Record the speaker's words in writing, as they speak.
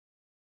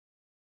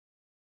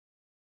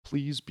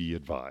Please be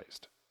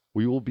advised.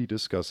 We will be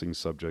discussing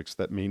subjects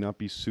that may not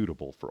be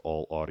suitable for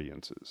all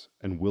audiences,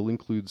 and will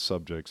include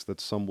subjects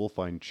that some will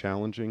find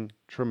challenging,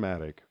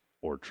 traumatic,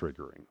 or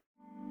triggering.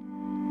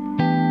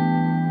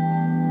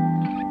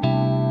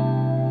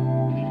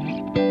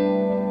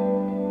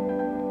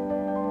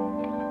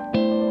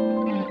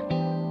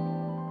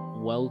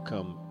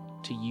 Welcome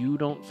to You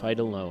Don't Fight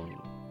Alone,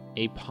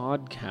 a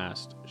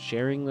podcast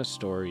sharing the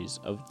stories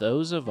of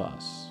those of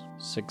us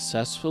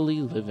successfully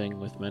living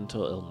with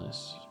mental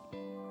illness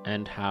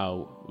and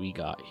how we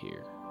got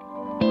here.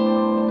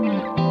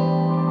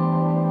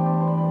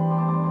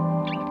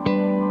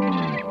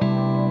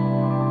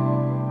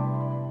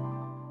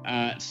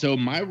 So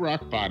my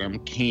rock bottom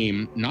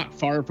came not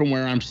far from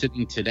where I'm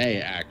sitting today,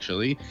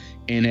 actually,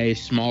 in a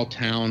small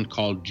town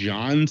called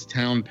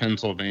Johnstown,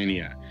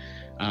 Pennsylvania.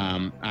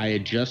 I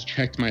had just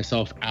checked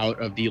myself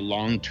out of the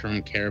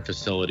long-term care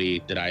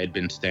facility that I had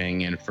been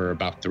staying in for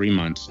about 3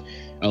 months,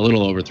 a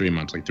little over 3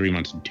 months, like 3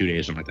 months and 2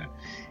 days, something like that.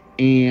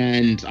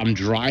 And I'm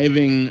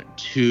driving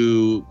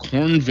to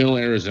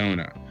Cornville,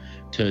 Arizona,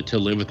 to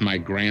live with my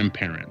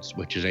grandparents,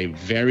 which is a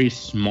very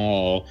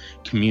small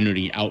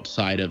community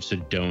outside of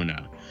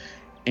Sedona.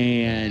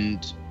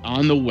 And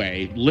on the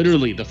way,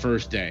 literally the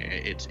first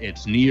day,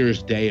 it's New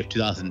Year's Day of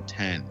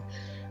 2010,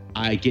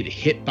 I get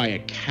hit by a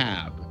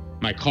cab.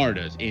 My car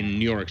does, in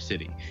New York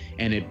City,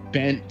 and it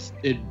bent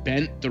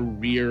the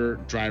rear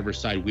driver's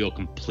side wheel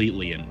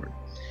completely inward.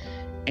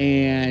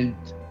 And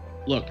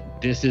look,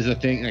 this is a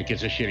thing, like,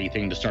 it's a shitty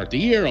thing to start the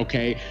year,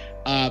 okay?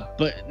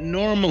 But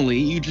normally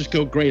you just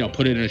go, great, I'll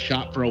put it in a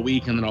shop for a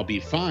week and then I'll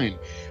be fine.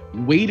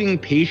 Waiting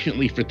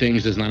patiently for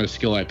things is not a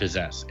skill I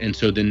possess. And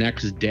so the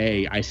next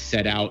day I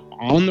set out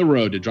on the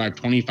road to drive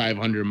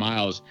 2,500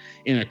 miles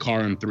in a car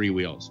on three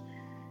wheels.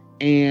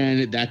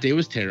 And that day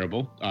was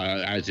terrible.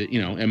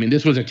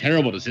 This was a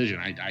terrible decision.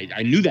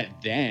 I knew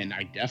that then.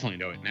 I definitely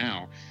know it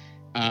now.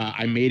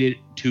 I made it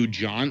to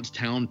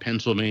Johnstown,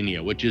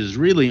 Pennsylvania, which is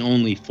really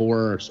only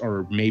 4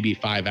 or maybe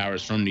 5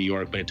 hours from New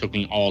York, but it took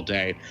me all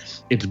day.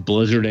 It's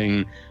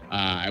blizzarding.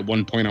 At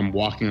one point, I'm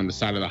walking on the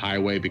side of the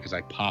highway because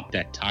I popped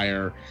that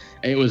tire.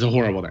 It was a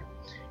horrible day.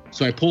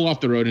 So I pull off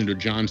the road into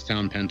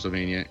Johnstown,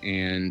 Pennsylvania,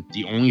 and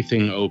the only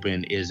thing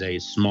open is a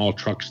small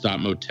truck stop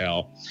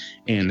motel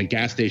and the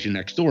gas station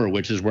next door,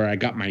 which is where I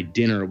got my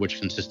dinner, which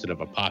consisted of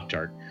a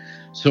Pop-Tart.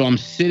 So I'm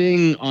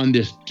sitting on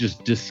this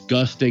just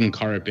disgusting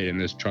carpet in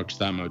this truck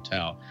stop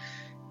motel.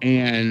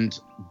 And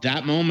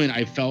that moment,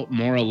 I felt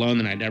more alone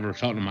than I'd ever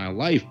felt in my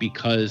life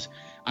because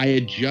I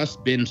had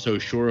just been so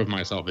sure of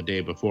myself a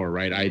day before,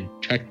 right? I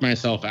checked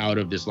myself out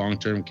of this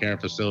long-term care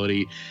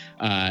facility.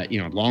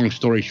 Long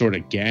story short,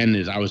 again,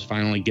 is I was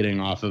finally getting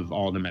off of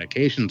all the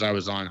medications I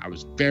was on. I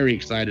was very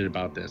excited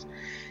about this.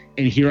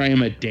 And here I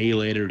am a day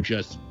later,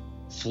 just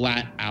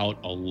flat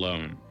out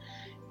alone.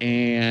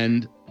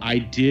 And I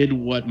did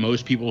what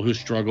most people who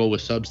struggle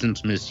with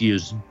substance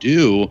misuse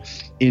do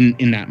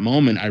in that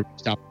moment. I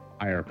reached out to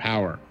higher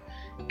power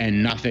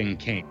and nothing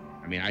came.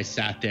 I mean, I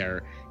sat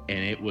there and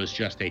it was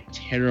just a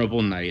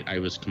terrible night. I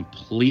was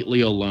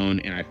completely alone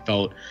and I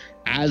felt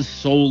as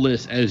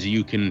soulless as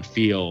you can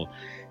feel.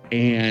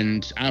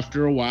 And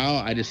after a while,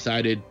 I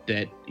decided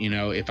that,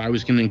 if I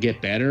was going to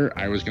get better,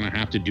 I was going to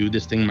have to do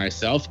this thing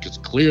myself because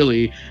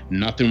clearly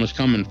nothing was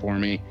coming for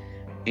me.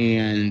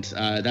 And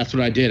that's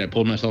what I did. I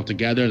pulled myself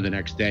together. The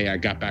next day, I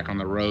got back on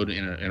the road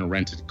in a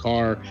rented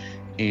car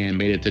and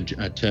made it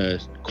to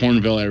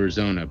Cornville,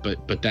 Arizona.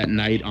 But that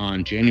night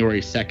on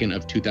January 2nd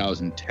of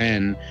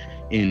 2010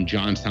 in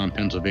Johnstown,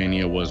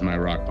 Pennsylvania was my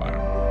rock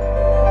bottom.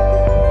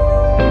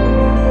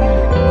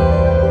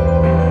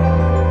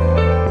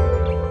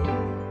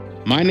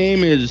 My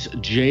name is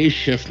Jay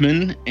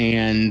Schiffman,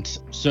 and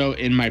so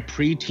in my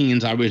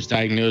preteens, I was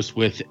diagnosed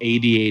with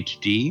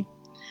ADHD.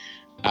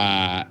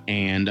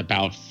 And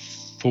about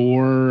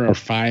 4 or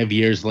 5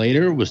 years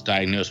later was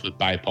diagnosed with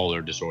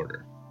bipolar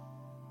disorder.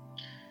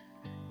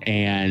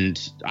 And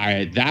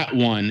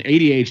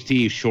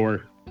ADHD,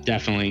 sure,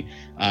 definitely.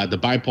 The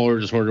bipolar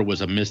disorder was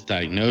a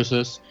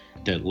misdiagnosis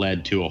that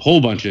led to a whole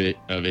bunch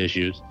of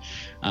issues.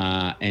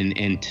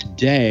 And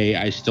today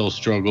I still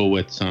struggle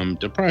with some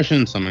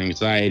depression, some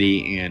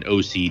anxiety, and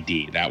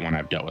OCD. That one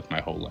I've dealt with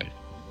my whole life.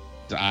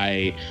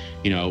 I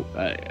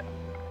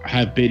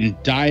have been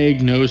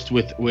diagnosed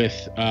with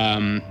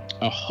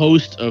a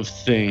host of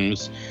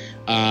things.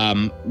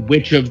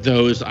 Which of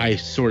those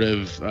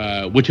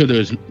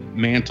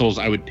mantles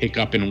I would pick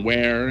up and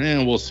wear,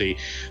 we'll see.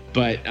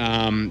 But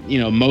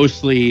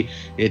mostly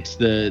it's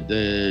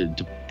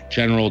the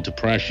general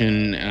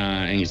depression,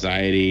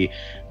 anxiety,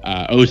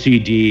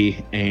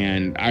 OCD,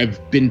 and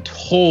I've been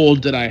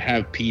told that I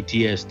have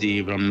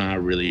PTSD, but I'm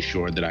not really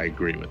sure that I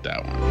agree with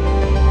that one.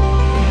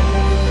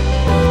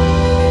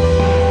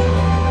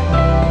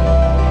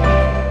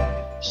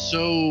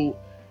 So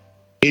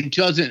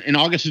in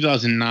August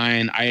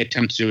 2009, I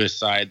attempt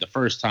suicide the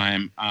first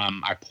time.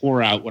 I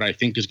pour out what I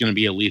think is going to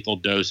be a lethal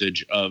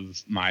dosage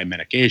of my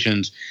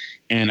medications,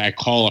 and I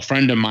call a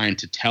friend of mine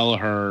to tell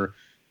her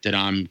that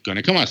I'm going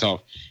to kill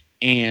myself.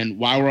 And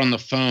while we're on the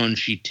phone,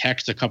 she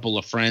texts a couple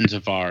of friends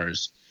of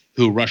ours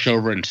who rush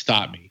over and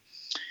stop me.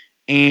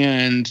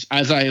 And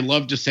as I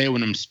love to say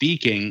when I'm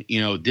speaking,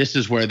 this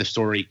is where the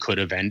story could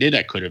have ended.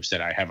 I could have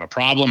said, I have a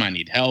problem, I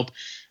need help.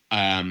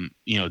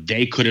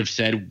 They could have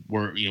said,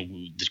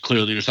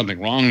 clearly there's something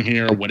wrong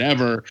here or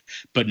whatever,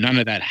 but none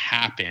of that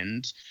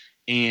happened.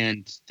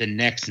 And the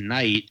next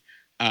night,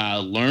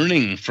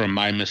 learning from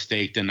my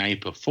mistake the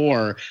night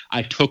before,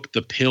 I took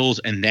the pills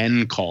and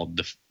then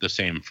called the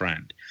same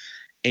friend.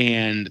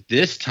 And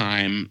this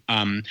time,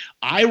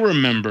 I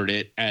remembered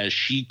it as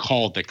she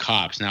called the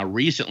cops. Now,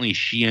 recently,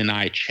 she and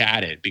I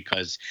chatted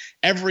because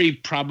every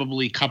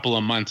probably couple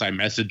of months I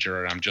message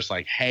her and I'm just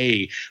like,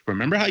 hey,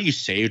 remember how you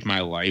saved my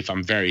life?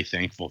 I'm very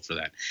thankful for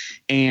that.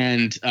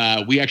 And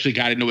we actually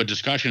got into a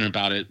discussion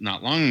about it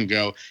not long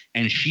ago.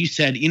 And she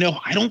said,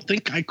 I don't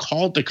think I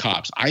called the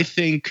cops. I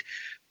think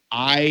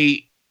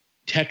I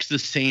text the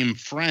same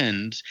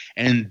friends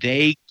and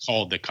they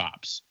called the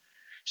cops.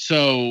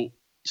 So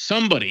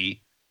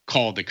somebody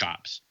called the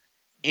cops.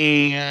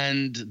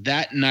 And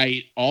that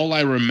night, all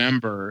I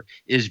remember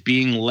is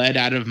being led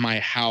out of my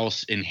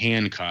house in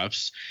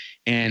handcuffs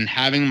and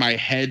having my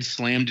head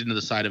slammed into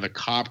the side of a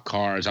cop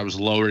car as I was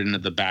lowered into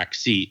the back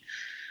seat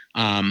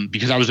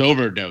because I was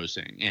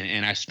overdosing.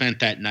 And I spent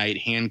that night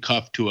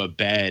handcuffed to a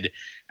bed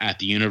at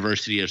the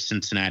University of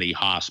Cincinnati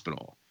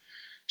Hospital.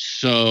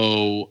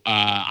 So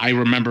I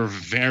remember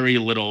very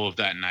little of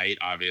that night,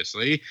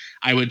 obviously.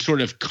 I would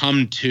sort of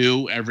come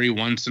to every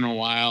once in a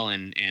while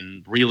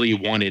and really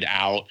wanted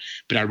out,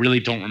 but I really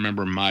don't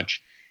remember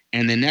much.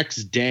 And the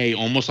next day,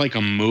 almost like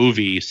a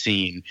movie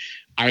scene,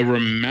 I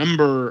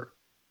remember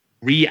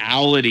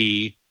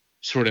reality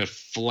sort of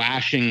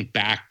flashing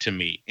back to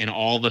me. And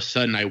all of a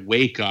sudden I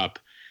wake up,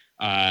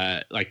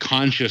 like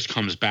conscious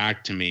comes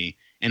back to me,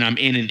 and I'm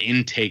in an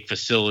intake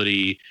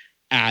facility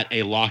at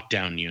a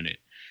lockdown unit.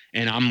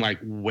 And I'm like,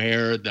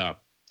 where the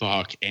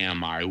fuck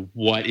am I?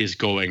 What is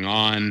going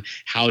on?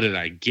 How did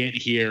I get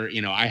here?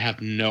 I have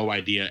no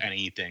idea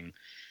anything.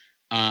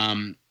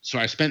 So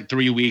I spent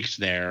 3 weeks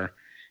there,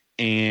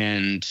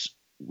 and,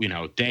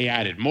 they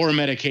added more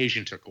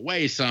medication, took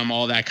away some,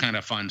 all that kind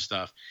of fun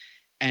stuff.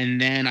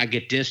 And then I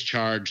get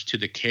discharged to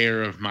the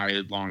care of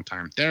my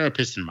longtime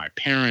therapist and my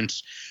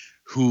parents,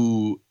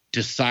 who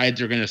decide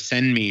they're going to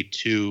send me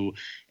to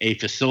a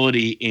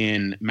facility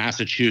in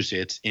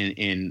Massachusetts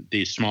in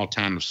the small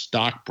town of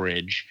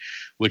Stockbridge,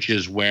 which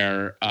is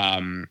where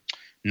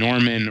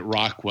Norman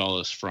Rockwell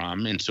is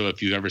from. And so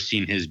if you've ever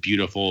seen his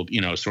beautiful,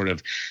 sort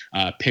of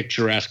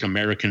picturesque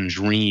American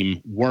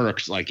Dream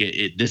works, like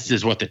this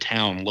is what the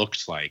town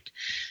looks like.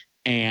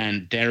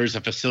 And there's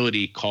a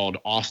facility called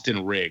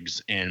Austin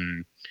Riggs,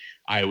 and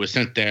I was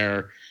sent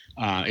there.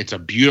 It's a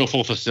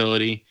beautiful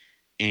facility.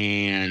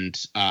 And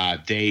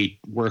they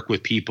work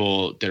with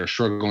people that are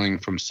struggling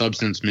from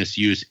substance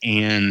misuse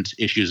and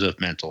issues of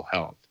mental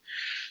health.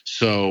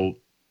 So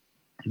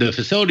the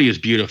facility is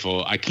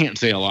beautiful. I can't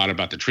say a lot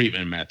about the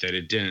treatment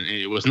method.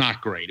 It was not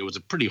great. It was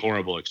a pretty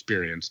horrible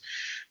experience.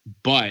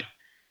 But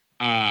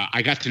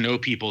I got to know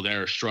people that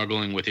are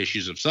struggling with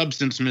issues of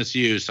substance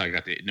misuse. I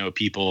got to know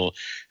people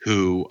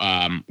who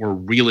were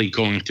really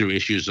going through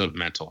issues of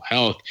mental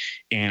health.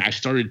 And I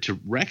started to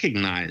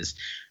recognize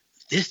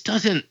this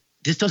doesn't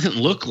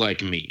look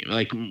like me.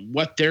 Like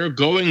what they're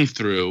going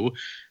through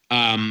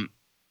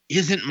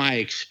isn't my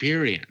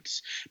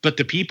experience. But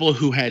the people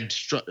who had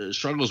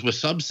struggles with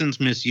substance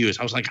misuse,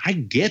 I was like, I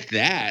get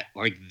that.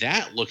 Like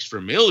that looks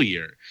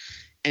familiar.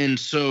 And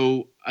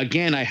so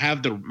again, I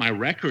have my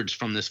records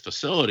from this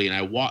facility,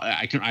 and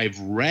I've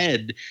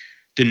read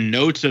the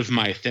notes of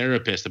my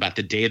therapist about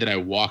the day that I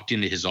walked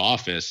into his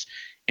office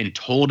and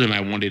told him I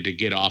wanted to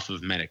get off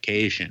of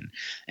medication.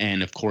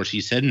 And of course,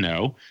 he said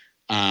no.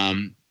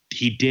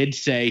 He did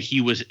say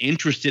he was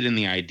interested in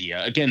the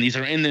idea. Again, these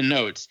are in the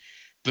notes,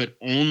 but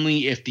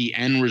only if the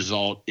end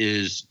result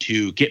is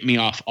to get me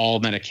off all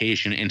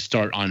medication and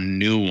start on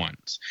new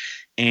ones.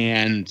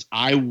 And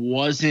I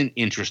wasn't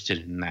interested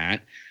in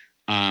that.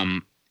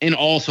 And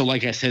also,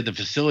 like I said, the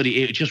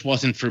facility, it just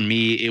wasn't for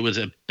me. It was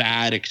a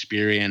bad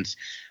experience.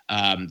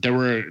 There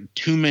were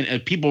too many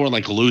people were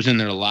like losing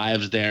their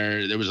lives there.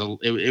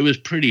 It was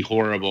pretty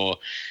horrible.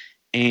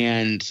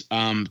 And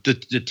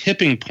the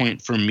tipping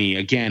point for me,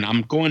 again,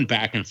 I'm going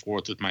back and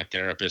forth with my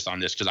therapist on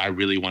this because I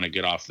really want to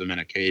get off the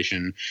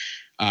medication.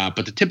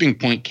 But the tipping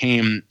point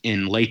came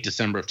in late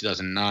December of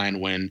 2009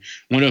 when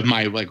one of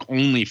my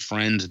only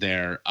friends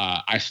there,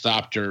 I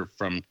stopped her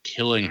from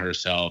killing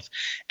herself.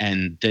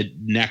 And the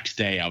next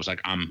day I was like,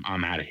 I'm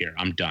out of here.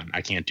 I'm done.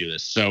 I can't do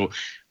this. So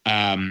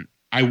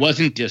I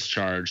wasn't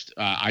discharged.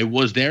 I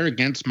was there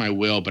against my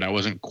will, but I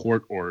wasn't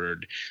court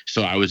ordered.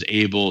 So I was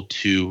able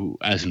to,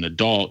 as an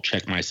adult,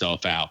 check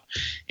myself out.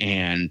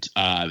 And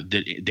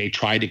they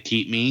tried to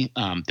keep me.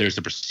 There's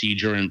a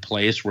procedure in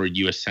place where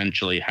you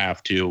essentially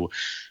have to,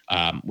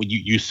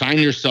 you sign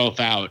yourself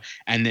out,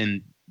 and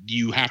then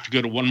you have to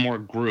go to one more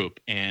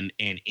group. And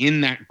in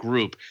that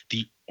group,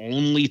 the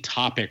only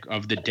topic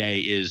of the day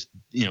is,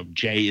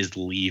 Jay is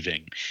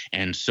leaving.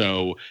 And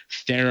so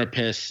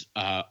therapists,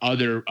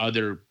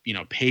 other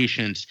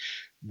patients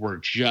were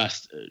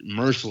just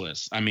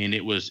merciless. I mean,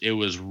 it was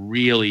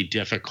really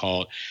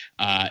difficult.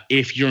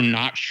 If you're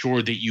not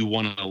sure that you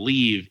want to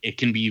leave, it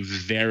can be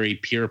very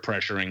peer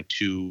pressuring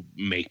to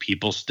make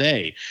people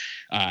stay.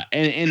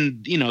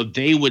 And you know,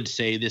 they would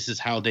say this is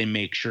how they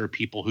make sure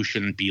people who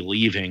shouldn't be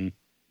leaving,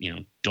 you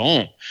know,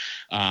 don't.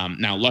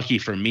 Now, lucky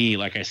for me,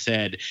 like I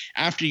said,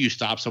 after you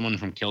stop someone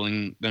from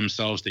killing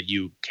themselves that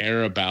you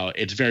care about,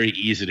 it's very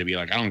easy to be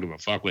like, I don't give a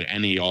fuck what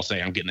any of y'all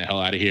say. I'm getting the hell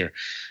out of here.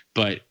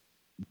 But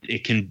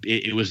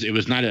it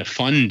was not a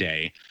fun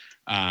day.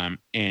 And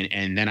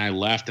then I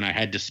left, and I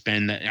had to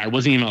spend that. I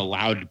wasn't even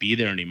allowed to be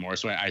there anymore.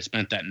 So I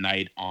spent that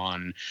night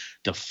on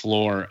the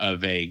floor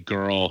of a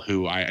girl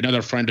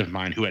another friend of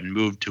mine who had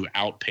moved to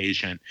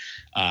outpatient.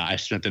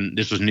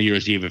 This was New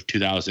Year's Eve of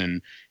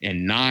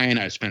 2009.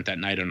 I spent that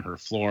night on her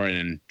floor, and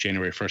then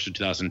January 1st of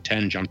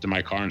 2010, jumped in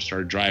my car and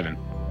started driving.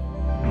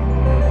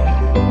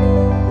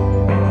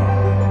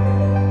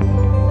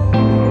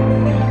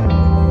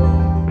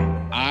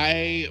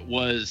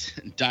 Was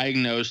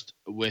diagnosed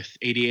with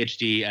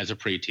ADHD as a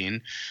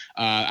preteen.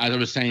 As I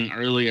was saying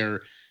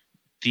earlier,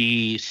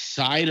 the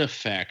side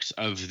effects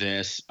of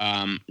this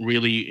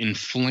really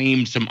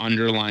inflamed some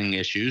underlying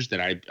issues that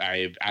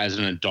I as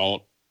an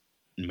adult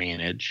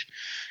manage.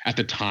 At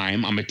the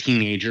time, I'm a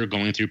teenager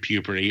going through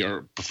puberty,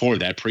 or before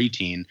that,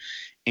 preteen,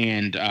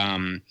 and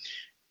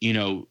you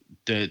know,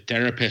 the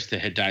therapist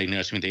that had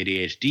diagnosed me with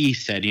ADHD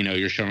said, you know,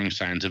 you're showing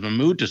signs of a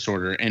mood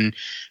disorder. And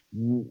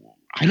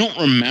I don't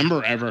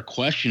remember ever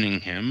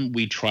questioning him.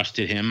 We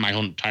trusted him. My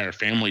whole entire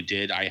family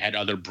did. I had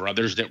other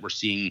brothers that were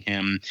seeing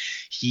him.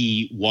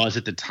 He was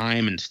at the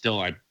time, and still,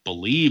 I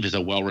believe, is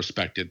a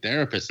well-respected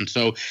therapist. And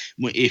so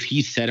if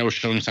he said I was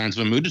showing signs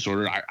of a mood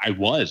disorder, I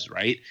was,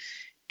 right?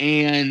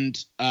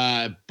 And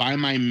by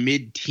my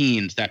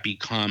mid-teens, that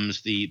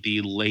becomes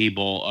the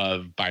label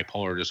of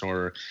bipolar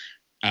disorder.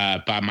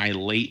 By my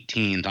late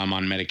teens, I'm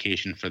on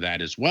medication for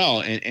that as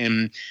well.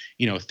 And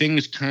you know,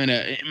 things kind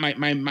of,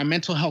 my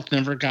mental health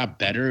never got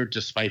better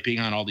despite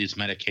being on all these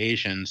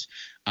medications.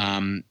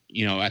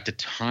 You know, at the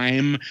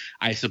time,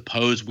 I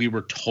suppose we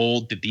were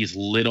told that these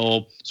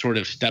little sort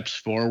of steps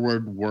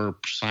forward were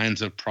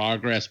signs of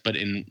progress, but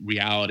in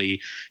reality,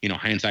 you know,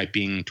 hindsight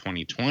being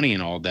 2020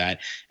 and all that,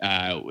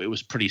 it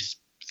was pretty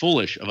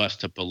foolish of us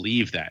to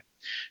believe that.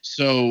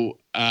 So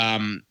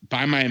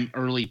by my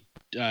early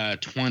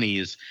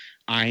 20s,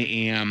 I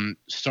am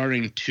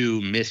starting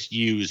to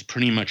misuse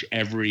pretty much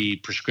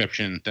every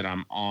prescription that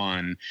I'm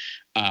on,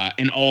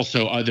 and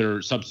also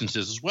other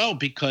substances as well,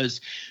 because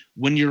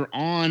when you're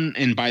on,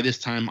 and by this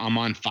time I'm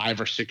on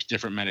 5 or 6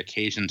 different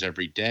medications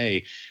every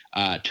day,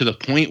 to the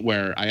point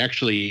where I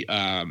actually,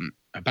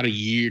 about 2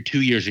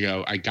 years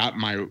ago, I got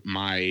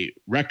my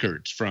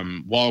records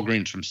from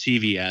Walgreens, from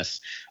CVS,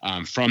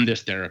 from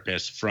this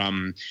therapist,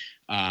 from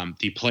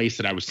the place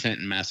that I was sent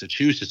in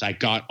Massachusetts. I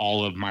got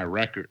all of my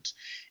records.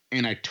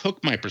 And I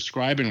took my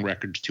prescribing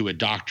records to a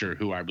doctor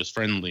who I was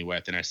friendly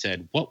with, and I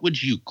said, what would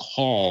you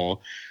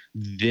call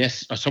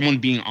this, someone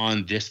being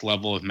on this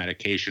level of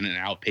medication in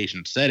an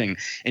outpatient setting?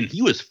 And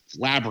he was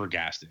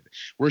flabbergasted.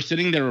 We're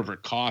sitting there over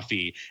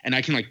coffee, and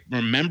I can like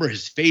remember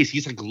his face.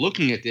 He's like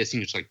looking at this,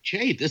 and he's like,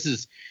 Jay, this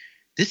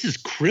is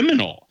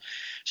criminal.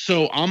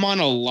 So I'm on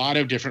a lot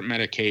of different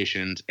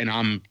medications, and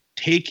I'm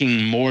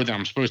taking more than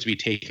I'm supposed to be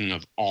taking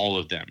of all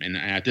of them. And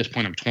at this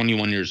point, I'm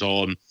 21 years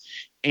old.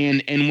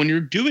 And when you're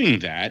doing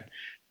that,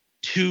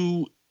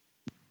 to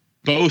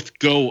both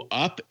go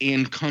up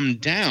and come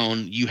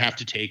down, you have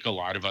to take a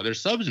lot of other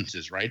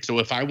substances, right? So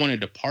if I wanted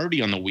to party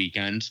on the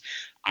weekends,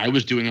 I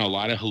was doing a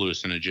lot of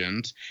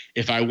hallucinogens.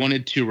 If I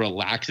wanted to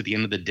relax at the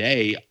end of the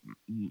day,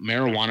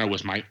 marijuana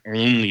was my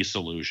only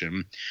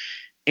solution.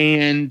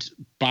 And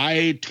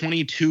by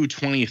 22,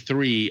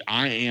 23,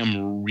 I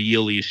am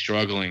really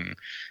struggling.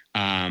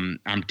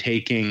 I'm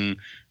taking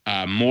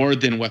more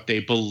than what they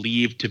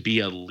believe to be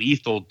a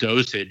lethal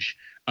dosage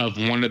of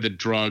one of the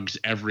drugs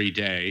every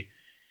day.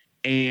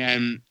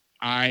 And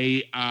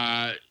I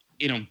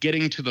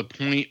getting to the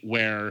point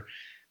where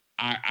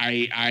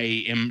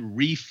I am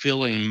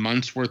refilling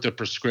months worth of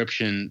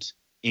prescriptions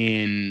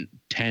in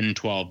 10,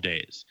 12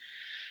 days.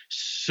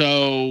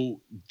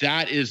 So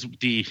that is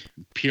the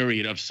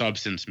period of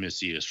substance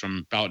misuse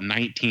from about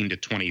 19 to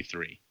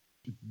 23.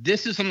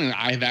 This is something that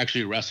I've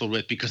actually wrestled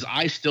with, because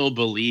I still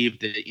believe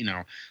that, you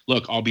know,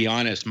 look, I'll be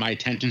honest, my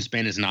attention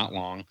span is not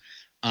long.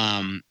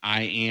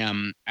 I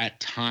am at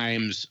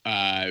times,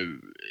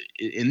 and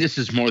this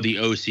is more the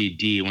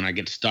OCD when I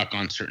get stuck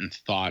on certain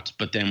thoughts,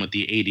 but then with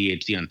the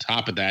ADHD on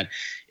top of that,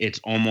 it's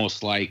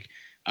almost like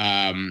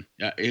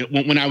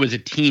when I was a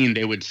teen,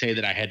 they would say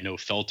that I had no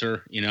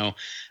filter. You know,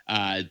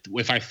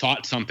 if I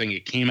thought something,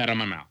 it came out of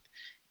my mouth.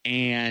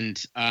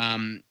 And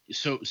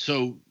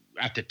so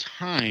at the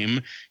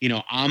time, you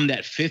know, I'm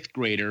that 5th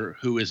grader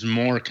who is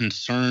more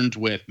concerned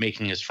with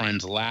making his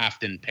friends laugh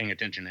than paying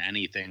attention to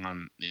anything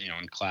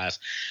in class.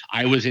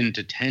 I was in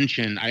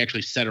detention. I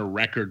actually set a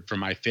record for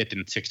my 5th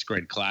and 6th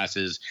grade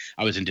classes.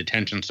 I was in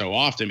detention so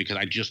often because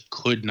I just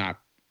could not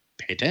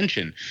pay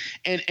attention.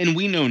 And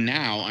we know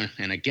now,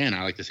 and again,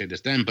 I like to say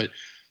this then, but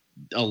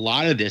a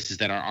lot of this is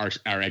that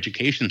our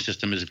education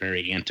system is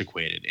very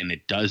antiquated, and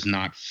it does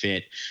not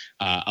fit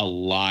a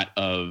lot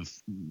of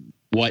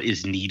what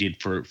is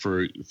needed for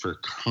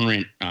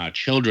current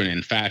children.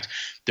 In fact,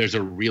 there's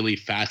a really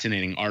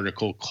fascinating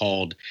article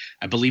called,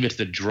 I believe it's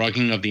The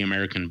Drugging of the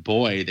American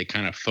Boy, that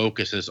kind of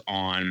focuses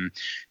on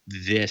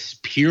this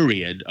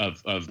period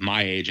of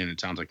my age, and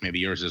it sounds like maybe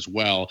yours as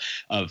well,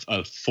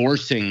 of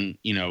forcing,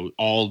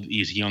 all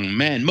these young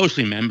men,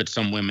 mostly men, but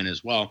some women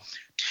as well,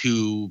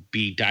 to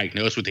be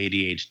diagnosed with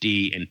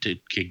ADHD and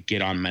to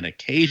get on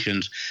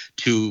medications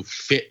to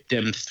fit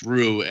them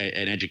through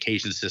an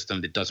education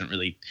system that doesn't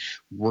really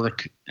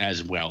work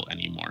as well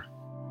anymore.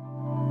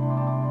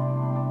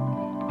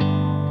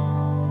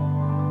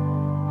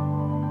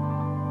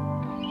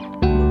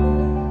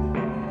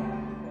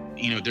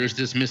 There's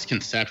this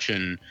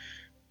misconception,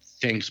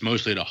 thanks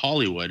mostly to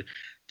Hollywood,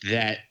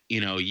 that,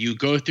 you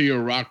go through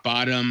your rock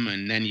bottom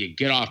and then you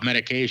get off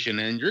medication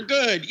and you're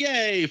good.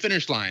 Yay,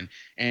 finish line.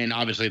 And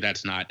obviously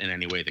that's not in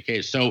any way the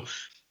case. So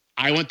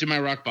I went through my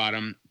rock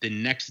bottom. The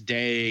next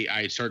day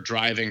I start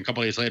driving. A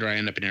couple of days later, I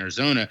end up in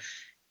Arizona.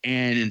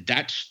 And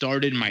that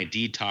started my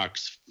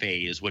detox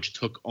phase, which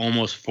took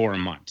almost 4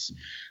 months.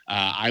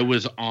 I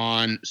was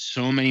on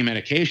so many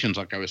medications,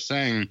 like I was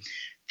saying,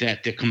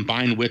 that the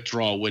combined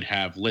withdrawal would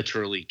have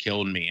literally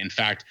killed me. In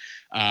fact,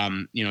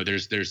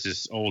 there's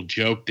this old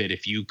joke that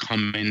if you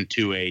come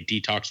into a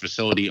detox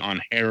facility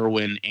on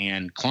heroin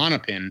and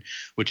Klonopin,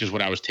 which is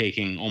what I was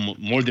taking almost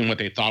more than what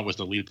they thought was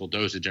the lethal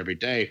dosage every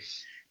day,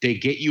 they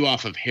get you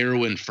off of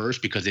heroin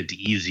first because it's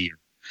easier.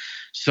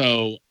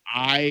 So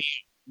I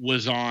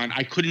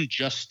couldn't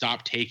just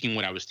stop taking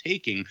what I was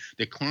taking.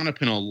 The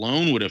Klonopin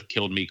alone would have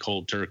killed me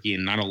cold turkey,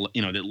 and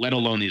let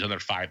alone these other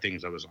 5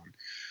 things I was on.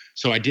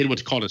 So I did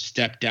what's called a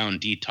step down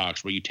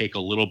detox, where you take a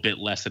little bit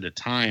less at a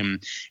time,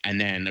 and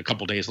then a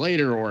couple days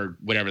later, or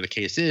whatever the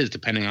case is,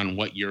 depending on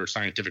what your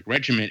scientific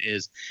regimen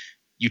is,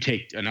 you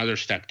take another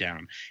step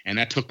down. And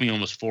that took me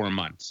almost 4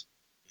 months.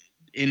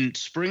 In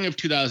spring of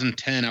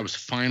 2010, I was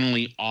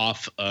finally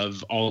off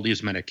of all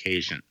these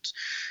medications.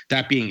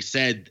 That being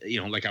said,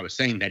 like I was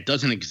saying, that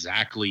doesn't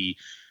exactly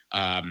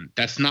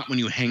that's not when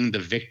you hang the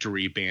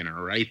victory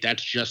banner, right?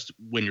 That's just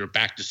when you're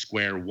back to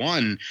square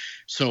one.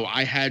 So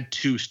I had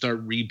to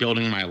start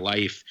rebuilding my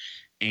life,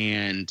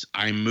 and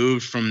I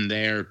moved from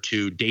there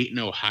to Dayton,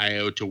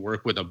 Ohio, to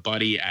work with a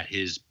buddy at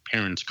his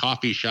parents'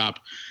 coffee shop.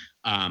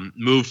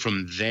 Moved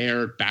from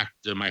there back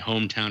to my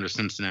hometown of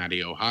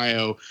Cincinnati,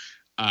 Ohio,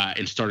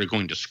 and started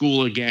going to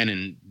school again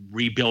and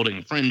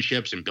rebuilding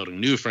friendships and building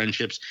new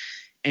friendships.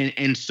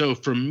 And so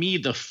for me,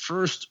 the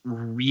first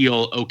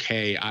real,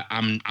 okay,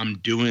 I'm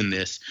doing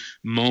this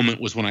moment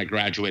was when I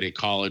graduated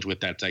college with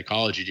that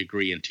psychology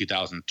degree in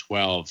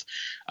 2012.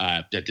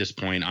 At this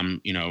point,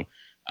 I'm,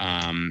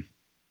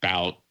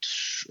 about,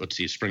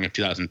 spring of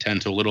 2010,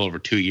 so a little over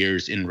 2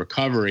 years in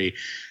recovery.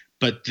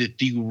 But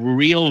the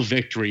real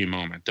victory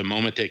moment, the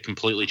moment that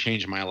completely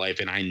changed my life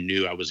and I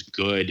knew I was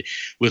good,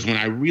 was when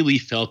I really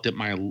felt that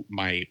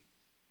my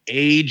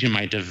age and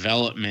my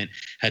development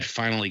had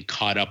finally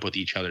caught up with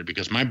each other,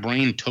 because my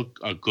brain took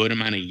a good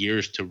amount of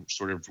years to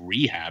sort of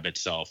rehab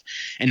itself.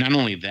 And not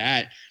only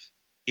that,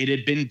 it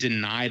had been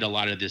denied a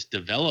lot of this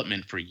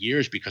development for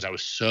years because I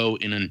was so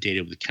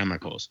inundated with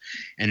chemicals.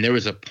 And there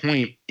was a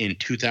point in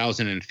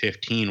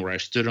 2015 where I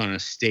stood on a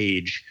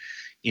stage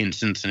in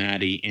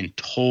Cincinnati and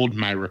told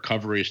my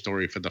recovery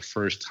story for the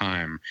first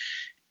time.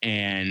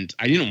 And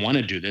I didn't want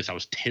to do this. I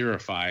was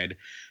terrified.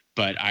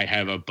 But I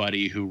have a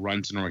buddy who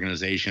runs an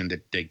organization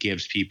that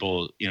gives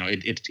people,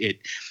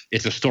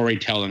 it's a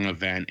storytelling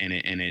event,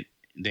 and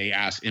they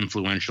ask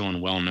influential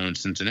and well-known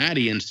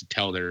Cincinnatians to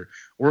tell their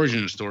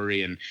origin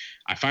story. And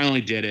I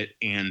finally did it.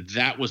 And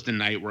that was the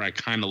night where I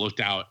kind of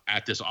looked out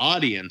at this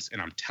audience, and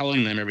I'm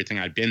telling them everything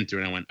I've been through.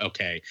 And I went,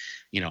 okay,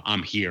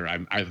 I'm here.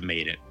 I've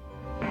made it.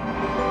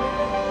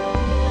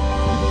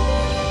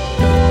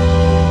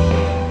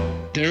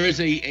 There is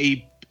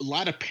a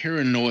lot of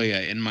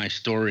paranoia in my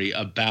story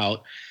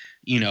about,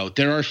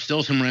 there are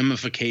still some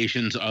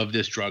ramifications of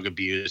this drug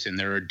abuse. And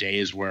there are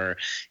days where,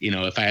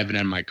 if I haven't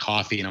had my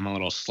coffee and I'm a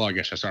little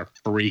sluggish, I start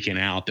freaking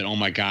out that, oh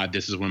my God,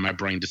 this is when my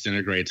brain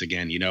disintegrates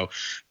again,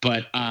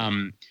 But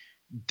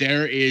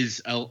there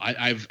is,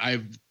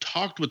 I've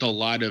talked with a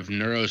lot of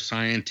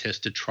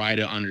neuroscientists to try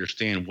to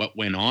understand what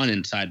went on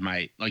inside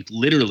my,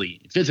 literally,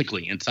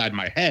 physically inside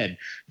my head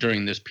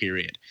during this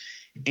period.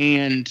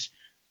 And,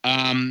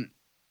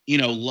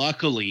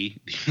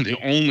 luckily, the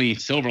only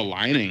silver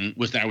lining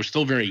was that I was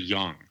still very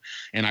young,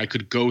 and I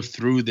could go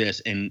through this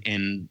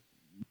and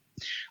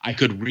I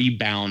could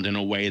rebound in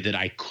a way that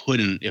I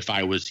couldn't if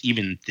I was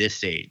even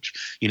this age.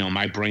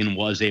 My brain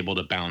was able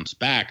to bounce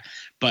back.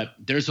 But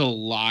there's a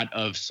lot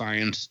of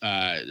science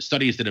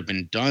studies that have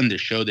been done to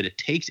show that it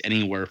takes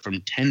anywhere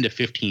from 10 to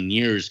 15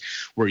 years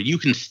where you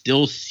can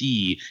still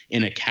see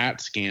in a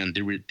CAT scan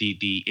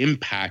the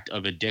impact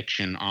of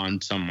addiction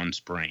on someone's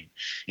brain.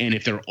 And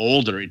if they're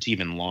older, it's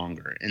even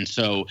longer. And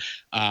so,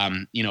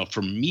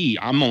 for me,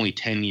 I'm only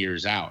 10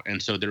 years out.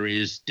 And so there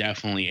is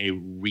definitely a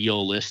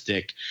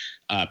realistic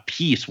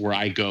piece where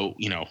I go,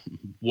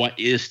 what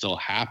is still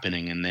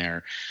happening in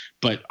there?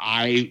 But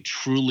I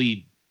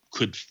truly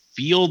could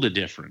feel the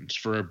difference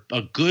for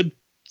a good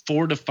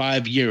 4 to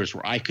 5 years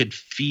where I could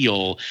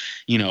feel,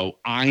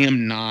 I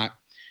am not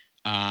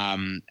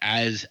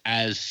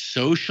as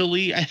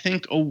socially, I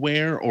think,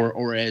 aware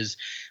or as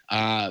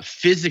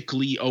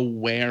physically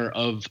aware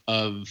of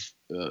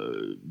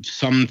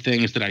some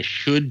things that I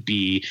should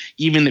be,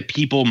 even the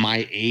people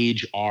my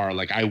age are.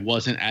 Like, I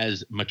wasn't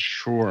as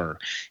mature.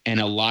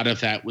 And a lot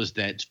of that was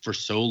that for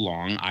so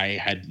long, I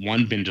had,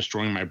 one, been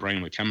destroying my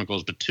brain with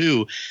chemicals, but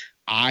two,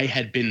 I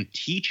had been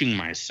teaching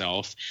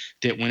myself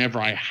that whenever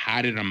I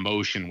had an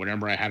emotion,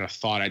 whenever I had a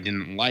thought I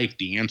didn't like,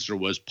 the answer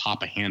was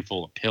pop a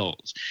handful of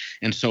pills.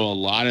 And so a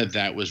lot of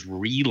that was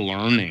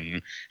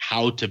relearning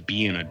how to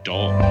be an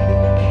adult.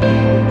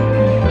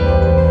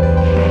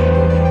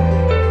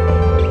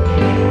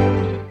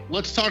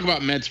 Let's talk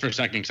about meds for a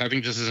second, because I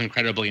think this is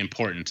incredibly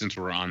important since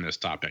we're on this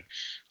topic.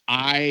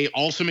 I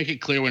also make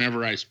it clear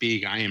whenever I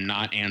speak, I am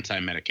not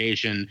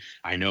anti-medication.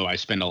 I know I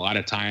spend a lot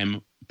of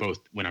time, both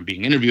when I'm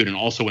being interviewed and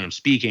also when I'm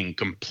speaking,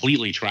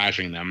 completely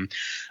trashing them.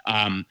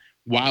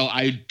 While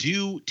I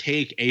do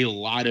take a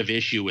lot of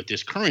issue with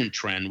this current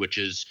trend, which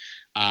is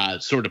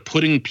sort of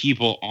putting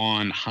people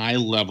on high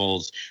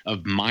levels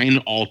of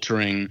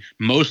mind-altering,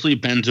 mostly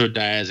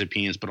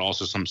benzodiazepines, but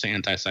also some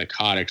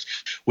antipsychotics,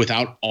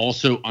 without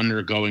also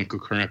undergoing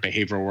concurrent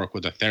behavioral work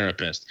with a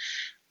therapist.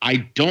 I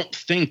don't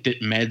think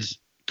that meds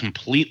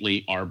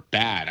completely are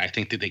bad. I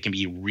think that they can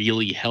be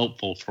really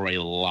helpful for a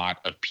lot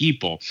of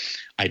people.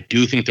 I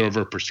do think they're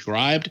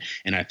overprescribed,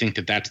 and I think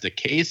that that's the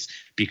case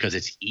because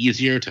it's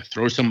easier to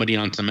throw somebody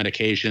on some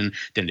medication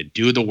than to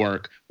do the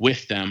work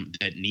with them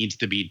that needs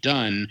to be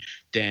done,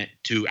 than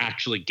to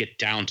actually get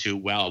down to,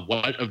 well,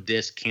 what of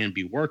this can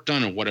be worked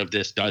on and what of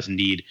this does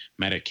need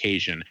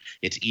medication.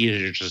 It's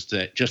easier just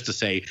to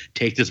say,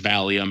 take this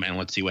Valium and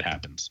let's see what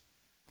happens.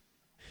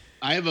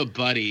 I have a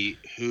buddy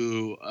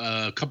who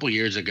a couple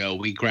years ago,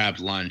 we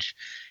grabbed lunch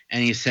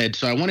and he said,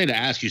 so I wanted to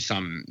ask you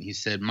something. He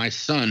said, my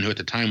son, who at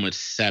the time was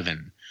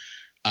 7,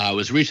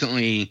 was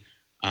recently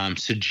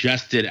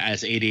suggested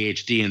as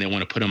ADHD and they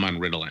want to put him on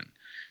Ritalin.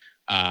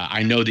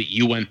 I know that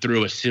you went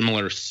through a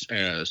similar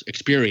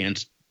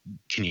experience.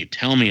 Can you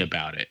tell me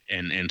about it?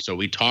 And so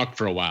we talked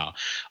for a while.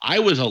 I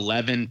was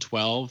 11,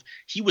 12.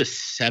 He was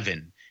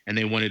 7. And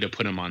they wanted to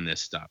put him on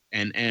this stuff.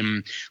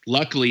 And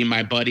luckily,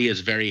 my buddy is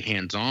very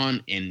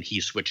hands-on, and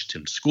he switched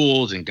to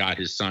schools and got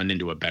his son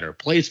into a better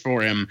place for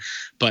him.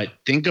 But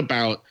think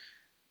about,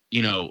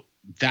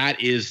 that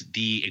is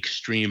the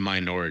extreme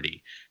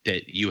minority,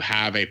 that you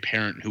have a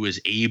parent who is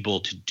able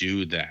to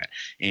do that.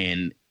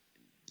 And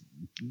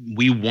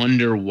we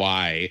wonder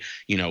why,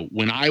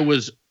 when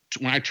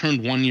I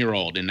turned 1 year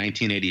old in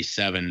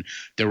 1987,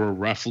 there were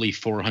roughly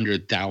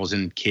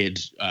 400,000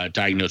 kids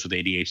diagnosed with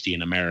ADHD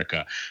in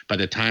America. By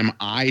the time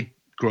I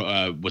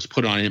was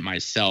put on it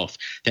myself,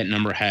 that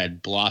number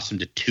had blossomed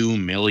to 2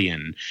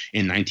 million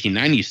in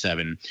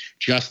 1997.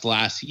 Just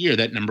last year,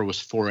 that number was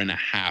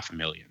 4.5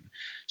 million.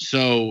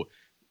 So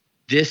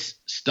this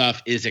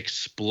stuff is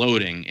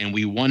exploding, and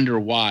we wonder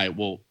why.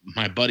 Well,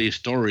 my buddy's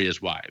story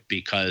is why.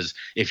 Because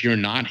if you're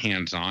not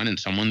hands-on and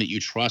someone that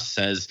you trust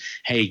says,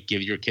 hey,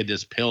 give your kid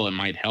this pill, it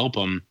might help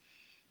them,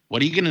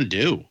 what are you going to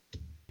do?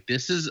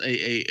 This is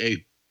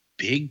a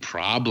big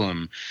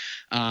problem.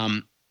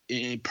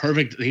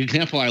 The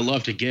example I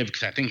love to give,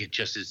 because I think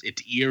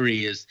it's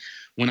eerie, is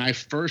when I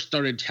first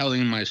started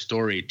telling my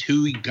story,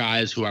 2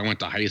 guys who I went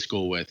to high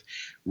school with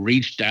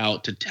reached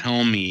out to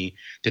tell me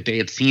that they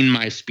had seen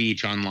my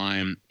speech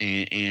online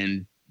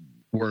and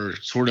were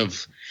sort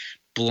of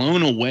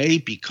blown away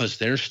because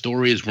their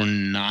stories were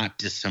not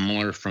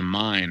dissimilar from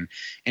mine.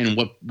 And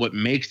what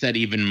makes that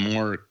even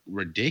more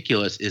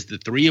ridiculous is the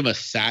 3 of us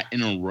sat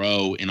in a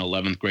row in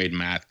 11th grade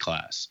math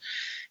class.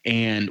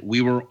 And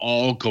we were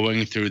all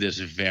going through this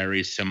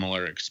very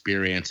similar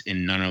experience,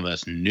 and none of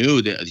us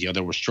knew that the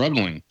other was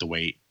struggling the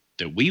way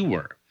that we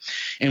were.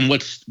 And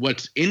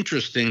what's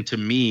interesting to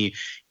me,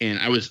 and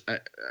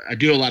I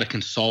do a lot of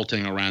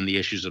consulting around the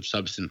issues of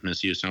substance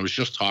misuse, and I was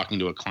just talking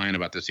to a client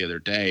about this the other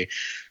day.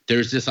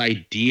 There's this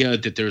idea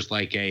that there's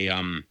like a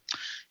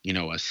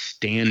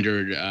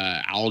standard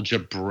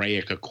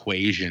algebraic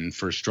equation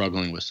for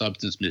struggling with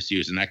substance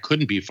misuse, and that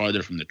couldn't be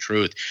farther from the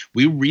truth.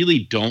 We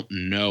really don't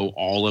know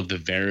all of the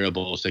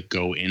variables that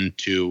go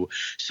into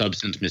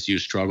substance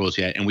misuse struggles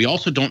yet, and we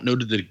also don't know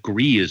the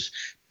degrees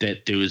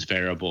that those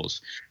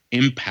variables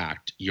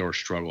impact your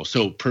struggle.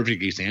 So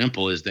perfect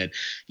example is that,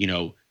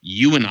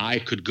 you and I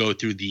could go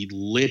through the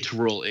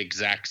literal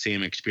exact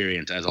same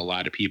experience as a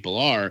lot of people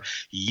are.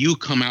 You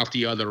come out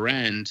the other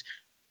end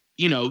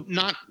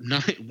not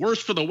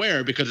worse for the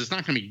wearer, because it's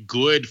not going to be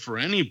good for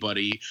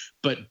anybody,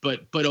 but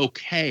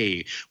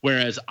okay.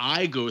 Whereas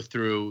I go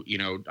through,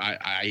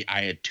 I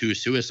had 2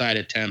 suicide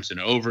attempts, an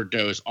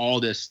overdose, all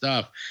this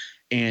stuff,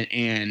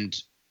 and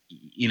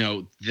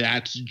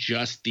that's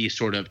just the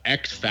sort of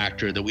X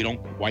factor that we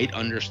don't quite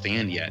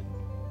understand yet.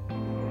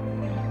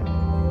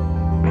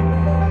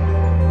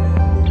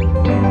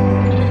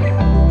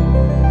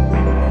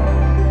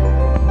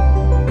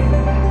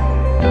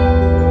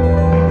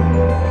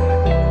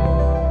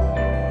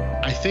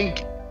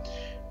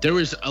 There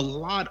was a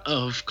lot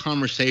of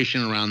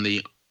conversation around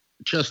the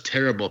just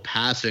terrible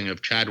passing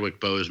of Chadwick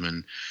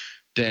Boseman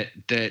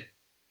that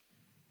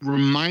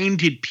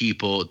reminded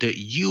people that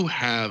you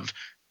have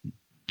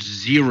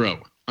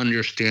zero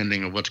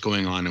understanding of what's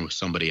going on with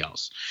somebody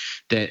else.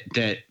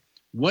 That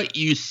what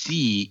you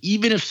see,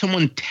 even if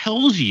someone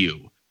tells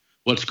you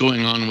what's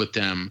going on with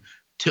them,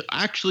 to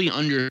actually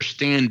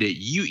understand it,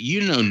 you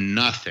know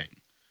nothing,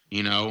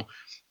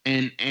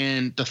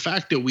 and the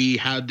fact that we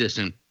had this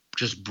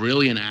just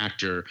brilliant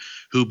actor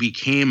who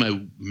became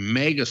a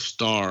mega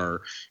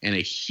star and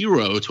a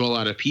hero to a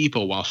lot of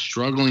people while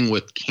struggling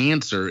with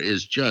cancer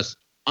is just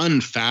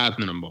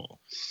unfathomable.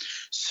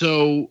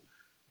 So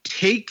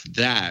take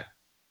that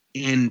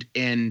and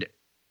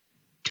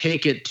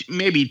take it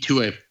maybe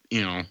to a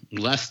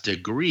less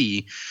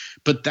degree,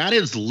 but that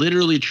is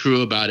literally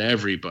true about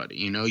everybody.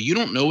 You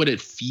don't know what it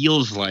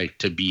feels like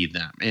to be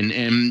them,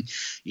 and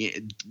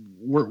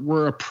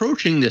we're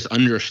approaching this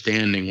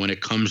understanding when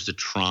it comes to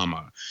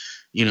trauma.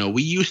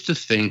 We used to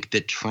think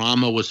that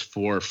trauma was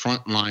for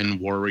frontline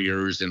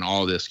warriors and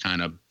all this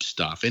kind of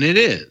stuff, and it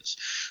is.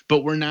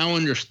 But we're now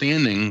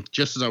understanding,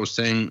 just as I was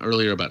saying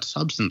earlier about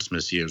substance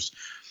misuse,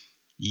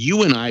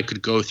 you and I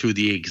could go through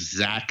the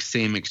exact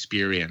same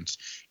experience,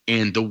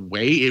 and the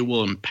way it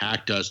will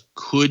impact us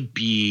could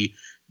be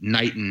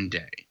night and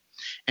day.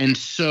 And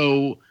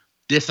so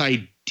this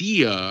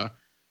idea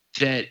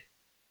that,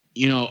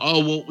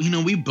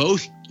 we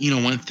both,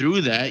 went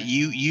through that,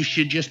 you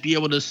should just be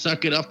able to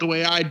suck it up the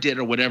way I did,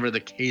 or whatever the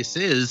case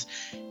is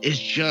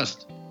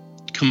just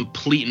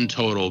complete and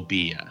total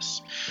BS.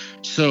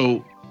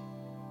 So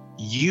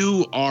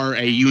you are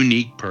a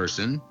unique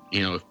person,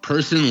 a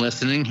person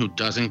listening who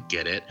doesn't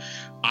get it.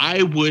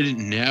 I would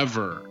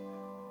never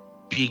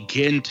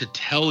begin to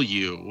tell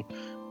you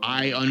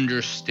I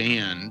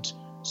understand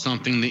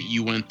something that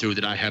you went through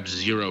that I have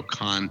zero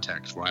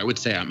context for. I would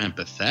say I'm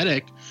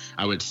empathetic.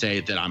 I would say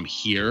that I'm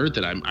here,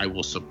 that I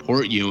will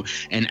support you.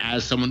 And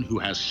as someone who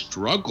has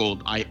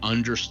struggled, I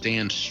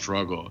understand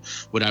struggle.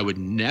 What I would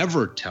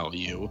never tell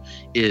you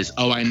is,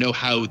 I know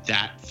how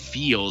that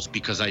feels,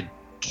 because I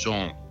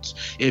don't.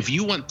 If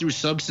you went through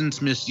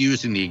substance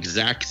misuse in the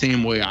exact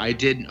same way I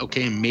did,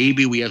 okay,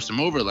 maybe we have some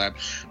overlap,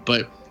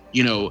 but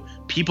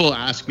people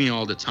ask me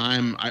all the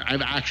time.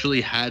 I've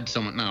actually had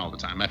someone, not all the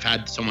time, I've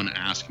had someone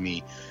ask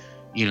me,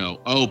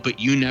 but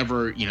you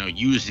never,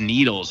 use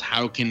needles.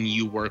 How can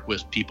you work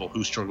with people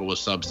who struggle with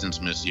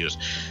substance misuse?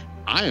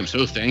 I am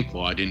so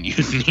thankful I didn't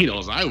use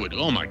needles. I would,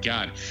 oh my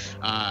God,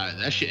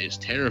 that shit is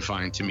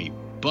terrifying to me.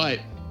 But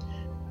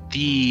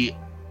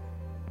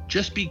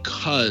just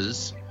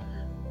because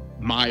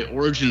my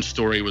origin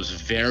story was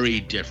very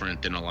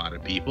different than a lot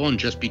of people, and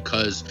just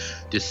because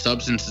the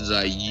substances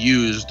I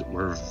used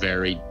were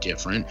very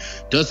different,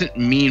 doesn't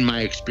mean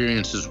my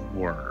experiences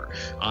were.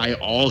 I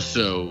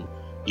also,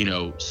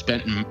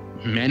 spent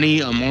many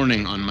a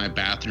morning on my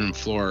bathroom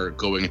floor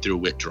going through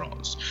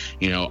withdrawals.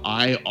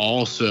 I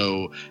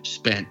also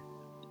spent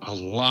a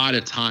lot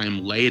of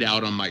time laid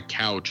out on my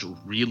couch,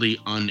 really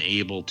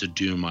unable to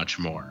do much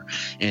more.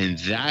 And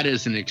that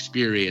is an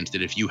experience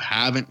that if you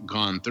haven't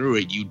gone through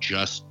it, you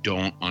just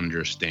don't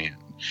understand.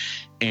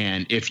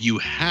 And if you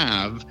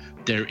have,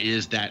 there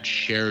is that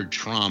shared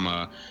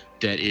trauma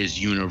that is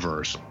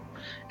universal.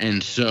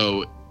 And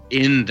so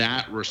in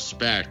that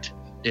respect,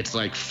 it's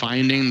like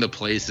finding the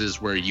places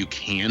where you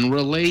can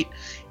relate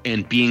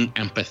and being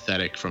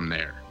empathetic from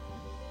there.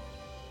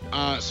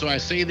 So I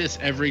say this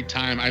every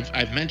time.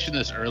 I've mentioned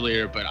this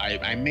earlier, but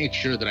I make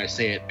sure that I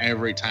say it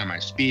every time I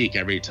speak,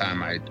 every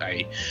time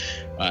I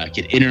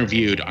get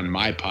interviewed on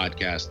my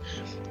podcast.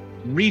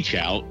 Reach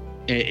out.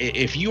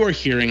 If you are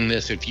hearing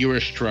this, if you are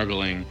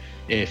struggling,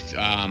 if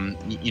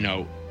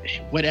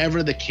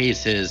whatever the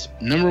case is,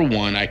 number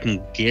one, I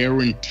can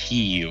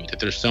guarantee you that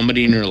there's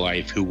somebody in your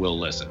life who will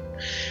listen.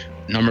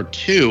 Number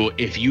two,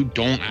 if you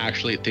don't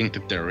actually think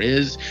that there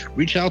is,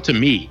 reach out to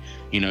me.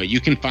 You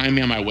can find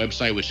me on my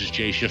website, which is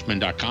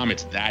jschiffman.com.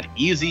 It's that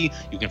easy.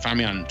 You can find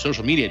me on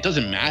social media. It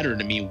doesn't matter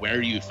to me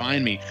where you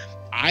find me.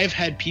 I've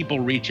had people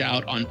reach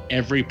out on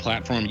every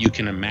platform you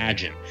can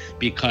imagine,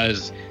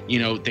 because,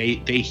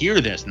 they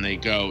hear this and they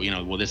go,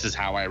 well, this is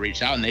how I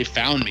reached out, and they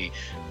found me.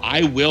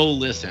 I will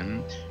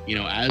listen.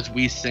 As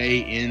we say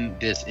in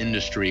this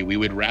industry, we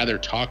would rather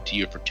talk to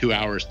you for 2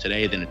 hours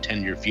today than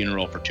attend your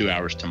funeral for 2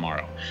 hours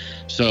tomorrow.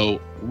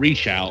 So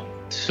reach out.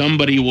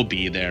 Somebody will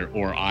be there,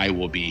 or I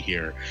will be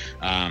here,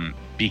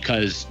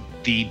 because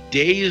The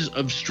days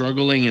of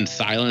struggling in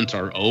silence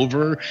are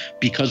over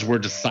because we're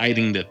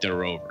deciding that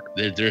they're over.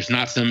 There's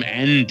not some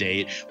end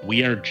date.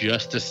 We are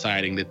just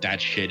deciding that that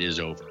shit is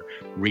over.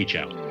 Reach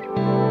out.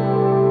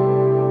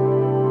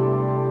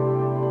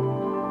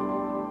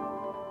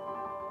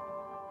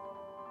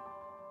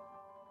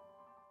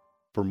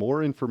 For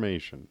more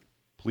information,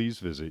 please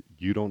visit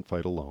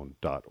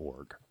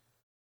youdon'tfightalone.org.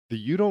 The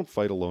You Don't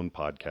Fight Alone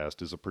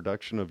podcast is a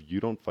production of You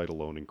Don't Fight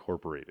Alone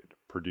Incorporated,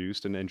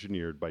 produced and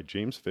engineered by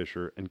James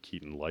Fisher and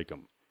Keaton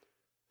Lycum.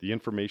 The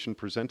information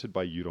presented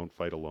by You Don't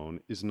Fight Alone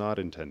is not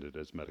intended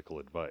as medical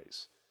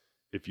advice.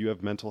 If you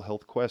have mental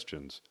health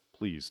questions,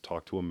 please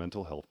talk to a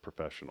mental health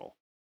professional.